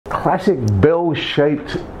classic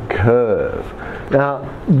bell-shaped curve. Now,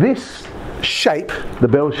 this shape, the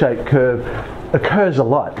bell-shaped curve, occurs a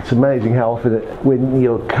lot. It's amazing how often when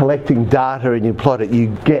you're collecting data and you plot it,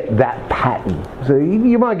 you get that pattern. So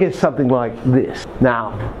you might get something like this.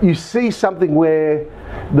 Now, you see something where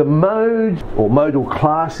the mode, or modal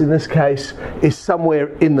class in this case, is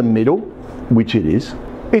somewhere in the middle, which it is.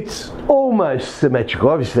 It's almost symmetrical.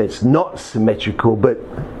 Obviously it's not symmetrical, but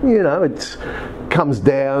you know, it comes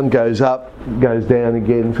down, goes up, goes down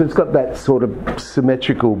again. So it's got that sort of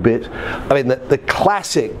symmetrical bit. I mean, the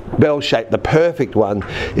classic bell shape, the perfect one,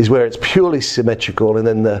 is where it's purely symmetrical, and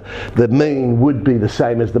then the mean would be the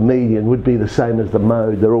same as the median, would be the same as the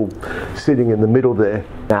mode. They're all sitting in the middle there.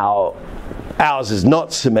 Now, ours is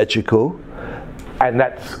not symmetrical, and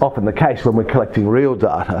that's often the case when we're collecting real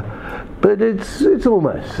data, but it's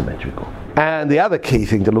almost symmetrical. And the other key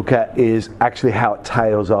thing to look at is actually how it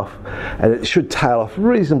tails off, and it should tail off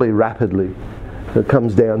reasonably rapidly. So it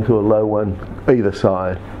comes down to a low one either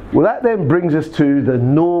side. Well, that then brings us to the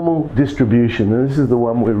normal distribution, and this is the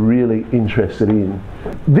one we're really interested in.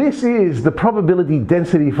 This is the probability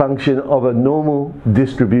density function of a normal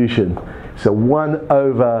distribution. So 1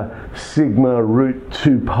 over sigma root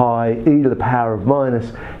 2 pi e to the power of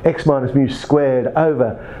minus x minus mu squared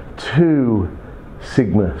over 2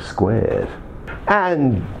 sigma squared.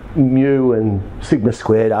 And mu and sigma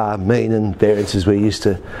squared are mean and variances we're used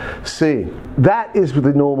to seeing. That is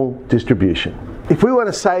the normal distribution. If we want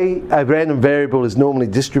to say a random variable is normally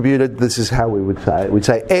distributed, this is how we would say it. We'd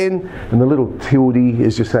say n, and the little tilde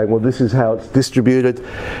is just saying, well, this is how it's distributed.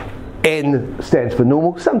 N stands for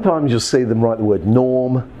normal. Sometimes you'll see them write the word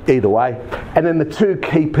norm, either way. And then the two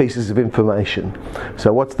key pieces of information.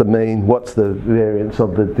 So what's the mean, what's the variance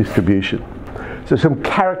of the distribution? So some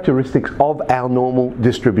characteristics of our normal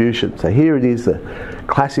distribution. So here it is, the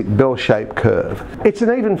classic bell-shaped curve. It's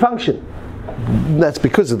an even function. That's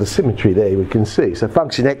because of the symmetry there we can see. So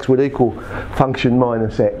function x would equal function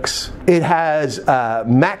minus x. It has a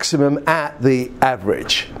maximum at the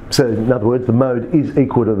average. So in other words, the mode is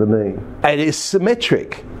equal to the mean. It is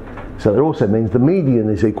symmetric. So it also means the median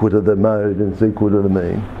is equal to the mode and is equal to the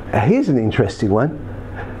mean. Here's an interesting one.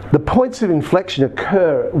 The points of inflection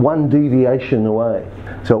occur one deviation away.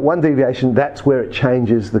 So at one deviation, that's where it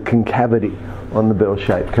changes the concavity on the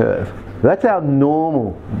bell-shaped curve. That's our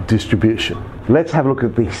normal distribution. Let's have a look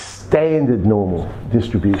at the standard normal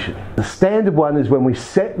distribution. The standard one is when we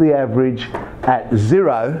set the average at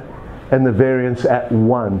 0 and the variance at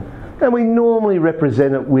 1. And we normally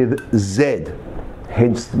represent it with Z,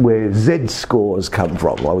 hence where Z scores come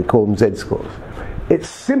from, why we call them Z scores. It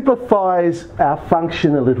simplifies our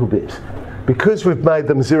function a little bit. Because we've made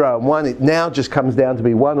them 0 and 1, it now just comes down to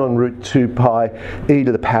be 1 on root 2 pi e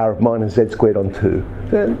to the power of minus z squared on 2.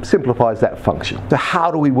 It simplifies that function. So how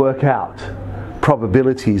do we work out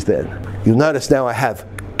probabilities then? You'll notice now I have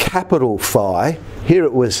capital phi. Here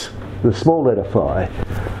it was the small letter phi.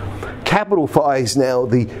 Capital phi is now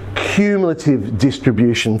the cumulative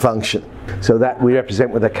distribution function. So that we represent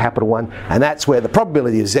with a capital 1, and that's where the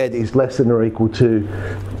probability of z is less than or equal to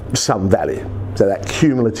some value. So that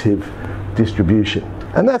cumulative distribution.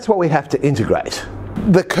 And that's what we have to integrate.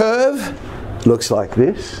 The curve looks like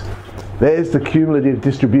this. There's the cumulative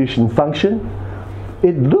distribution function.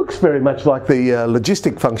 It looks very much like the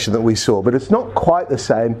logistic function that we saw, but it's not quite the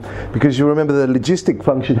same, because you remember the logistic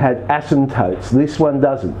function had asymptotes. This one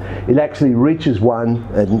doesn't. It actually reaches 1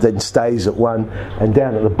 and then stays at 1, and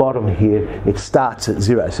down at the bottom here it starts at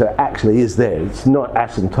 0, so it actually is there. It's not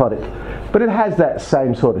asymptotic, but it has that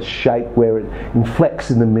same sort of shape where it inflects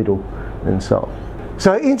in the middle and so on.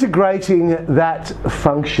 So integrating that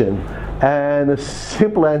function, and the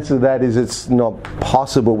simple answer to that is it's not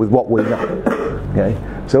possible with what we know. Okay?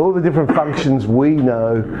 So all the different functions we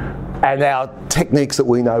know and our techniques that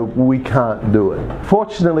we know, we can't do it.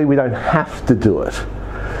 Fortunately, we don't have to do it.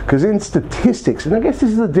 Because in statistics, and I guess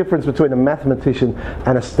this is the difference between a mathematician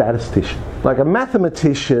and a statistician. Like a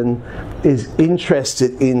mathematician is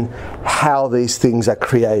interested in how these things are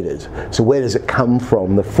created. So where does it come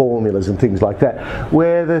from, the formulas and things like that.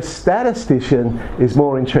 Where the statistician is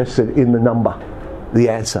more interested in the number, the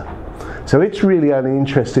answer. So it's really only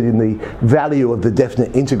interested in the value of the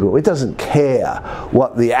definite integral. It doesn't care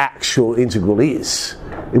what the actual integral is.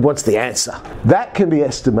 It wants the answer. That can be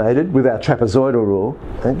estimated with our trapezoidal rule.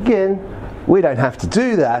 Again, we don't have to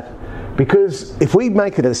do that, Because if we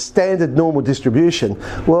make it a standard normal distribution,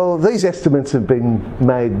 well, these estimates have been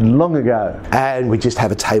made long ago, and we just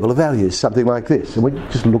have a table of values, something like this, and we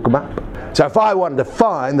just look them up. So if I wanted to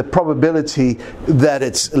find the probability that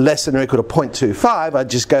it's less than or equal to 0.25, I'd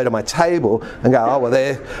just go to my table and go, oh, well,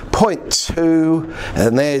 there, 0.2,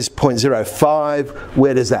 and there's 0.05.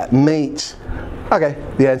 Where does that meet? Okay,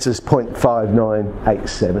 the answer is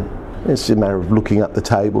 0.5987. It's just a matter of looking up the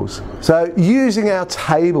tables. So using our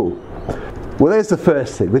table, well, there's the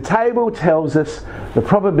first thing. The table tells us the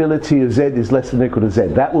probability of z is less than or equal to z.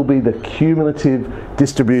 That will be the cumulative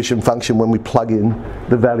distribution function when we plug in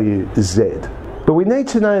the value z. But we need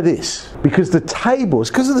to know this, because the tables,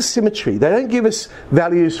 because of the symmetry, they don't give us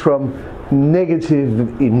values from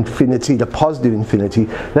negative infinity to positive infinity.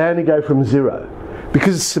 They only go from 0.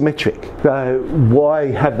 Because it's symmetric. So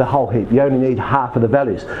why have the whole heap? You only need half of the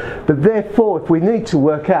values. But therefore, if we need to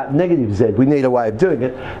work out negative z, we need a way of doing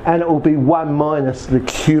it, and it will be 1 minus the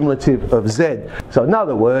cumulative of z. So in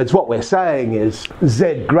other words, what we're saying is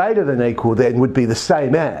z greater than equal then would be the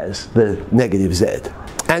same as the negative z.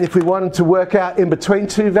 And if we wanted to work out in between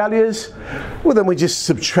two values, well, then we just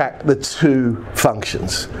subtract the two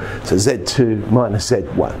functions. So z2 minus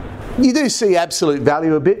z1. You do see absolute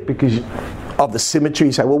value a bit because of the symmetry.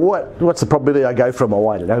 You say, well, what's the probability I go from,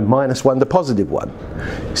 I don't know, -1 to +1?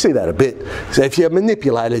 You see that a bit. So if you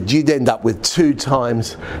manipulate it, you'd end up with 2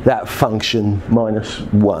 times that function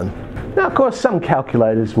 -1. Now, of course, some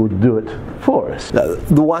calculators will do it for us. Now,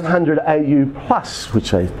 the 100 AU plus,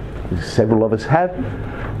 which several of us have,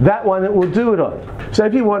 that one it will do it on. So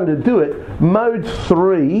if you wanted to do it, mode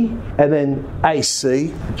 3 and then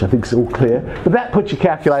AC, which I think is all clear, but that puts your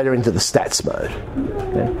calculator into the stats mode.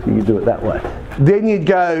 Okay, so you do it that way. Then you'd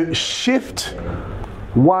go shift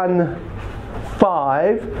 1,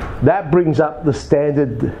 5, that brings up the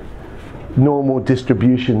standard normal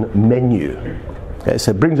distribution menu. Okay,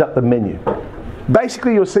 so it brings up the menu.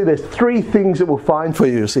 Basically, you'll see there's 3 things it will find for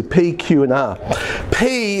you. You'll see P, Q, and R.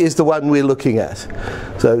 P is the one we're looking at.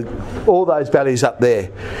 So all those values up there.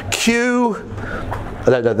 Q, I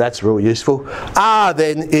don't know if that's real useful. R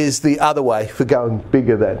then is the other way for going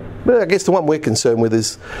bigger than. But I guess the one we're concerned with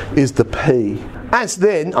is the P. As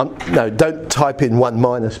then, no, don't type in 1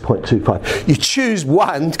 minus 0.25. You choose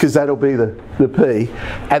 1, because that'll be the P,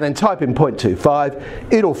 and then type in 0.25.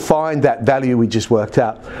 It'll find that value we just worked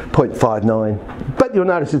out, 0.59. But you'll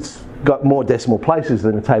notice it's got more decimal places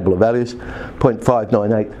than a table of values,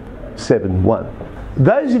 0.59871.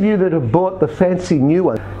 Those of you that have bought the fancy new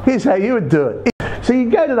one, here's how you would do it. So you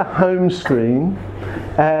go to the home screen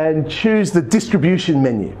and choose the distribution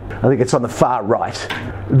menu. I think it's on the far right.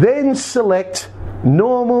 Then select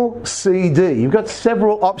normal CD. You've got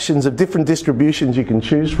several options of different distributions you can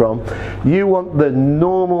choose from. You want the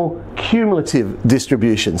normal cumulative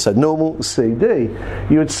distribution, so normal CD.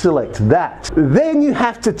 You would select that. Then you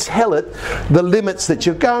have to tell it the limits that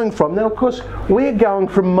you're going from. Now, of course, we're going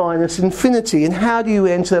from minus infinity, and how do you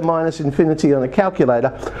enter minus infinity on a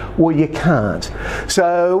calculator? Well, you can't.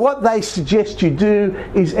 So what they suggest you do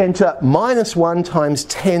is enter -1 times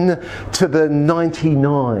 10 to the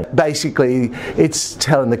 99. Basically, it's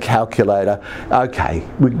telling the calculator, okay,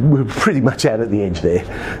 we're pretty much out at the edge there,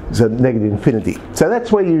 so negative infinity. So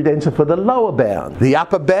that's where you'd enter for the lower bound. The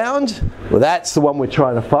upper bound, well, that's the one we're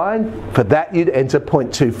trying to find. For that, you'd enter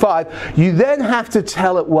 0.25. You then have to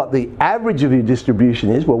tell it what the average of your distribution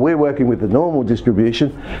is. Well, we're working with the normal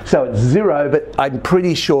distribution, so it's 0, but I'm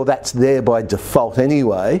pretty sure that's there by default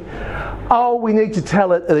anyway. Oh, we need to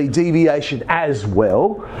tell it the deviation as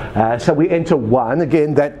well. So we enter 1.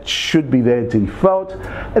 Again, that should be their default.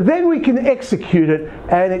 And then we can execute it,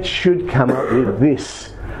 and it should come up with this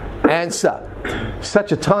answer.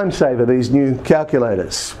 Such a time saver, these new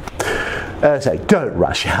calculators. So don't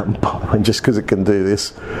rush out and buy one just because it can do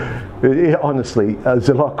this. Honestly, it's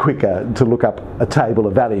a lot quicker to look up a table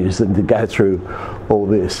of values than to go through all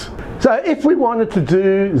this. So if we wanted to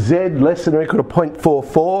do z less than or equal to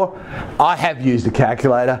 0.44, I have used a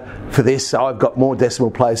calculator for this, so I've got more decimal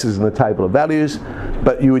places in the table of values,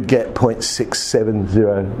 but you would get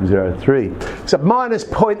 0.67003. So minus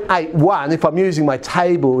 0.81, if I'm using my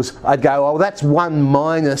tables, I'd go, oh, that's 1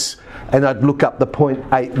 minus, and I'd look up the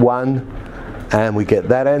 0.81, and we get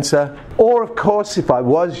that answer. Or of course, if I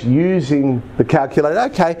was using the calculator,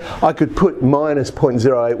 okay, I could put minus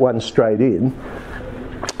 0.081 straight in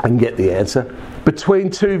and get the answer. Between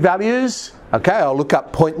two values, okay, I'll look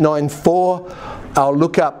up 0.94, I'll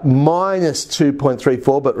look up minus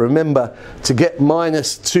 2.34, but remember, to get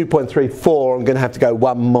minus 2.34, I'm going to have to go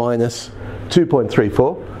 1 minus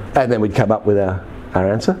 2.34, and then we'd come up with our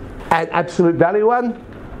answer. And absolute value one,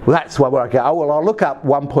 Well, that's why I go, oh, well, I'll look up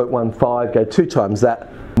 1.15, go 2 times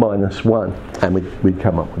that, minus 1, and we'd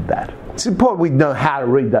come up with that. It's important we know how to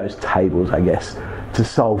read those tables, I guess, to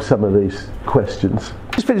solve some of these questions.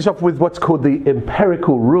 Just finish off with what's called the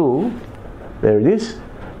empirical rule. There it is,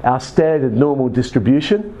 our standard normal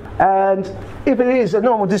distribution. And if it is a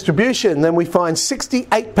normal distribution, then we find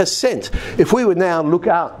 68%. If we would now look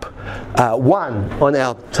up 1 on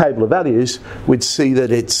our table of values, we'd see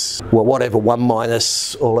that it's, well, whatever 1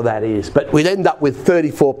 minus all of that is. But we'd end up with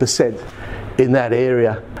 34% in that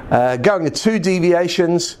area. Going to 2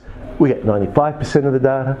 deviations, we get 95% of the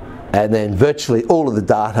data. And then virtually all of the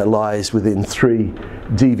data lies within 3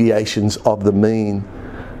 deviations of the mean.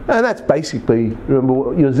 And that's basically, remember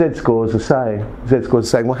what your z-scores are saying. Z-scores are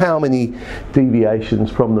saying, well, how many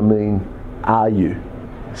deviations from the mean are you?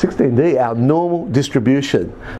 16D, our normal distribution.